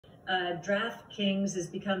DraftKings is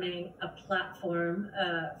becoming a platform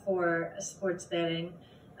for sports betting.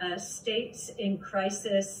 States in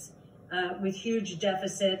crisis with huge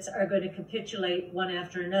deficits are going to capitulate one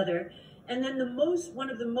after another. And then one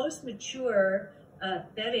of the most mature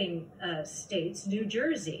betting states, New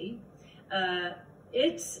Jersey,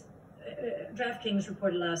 DraftKings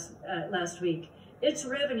reported last week, its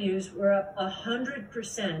revenues were up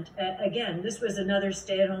 100%. Again, this was another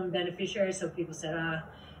stay-at-home beneficiary, so people said,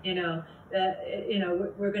 we're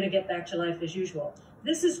going to get back to life as usual.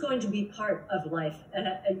 This is going to be part of life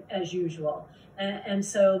as usual. And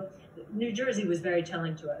so New Jersey was very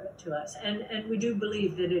telling to us. And we do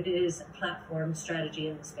believe that it is a platform strategy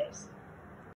in the space.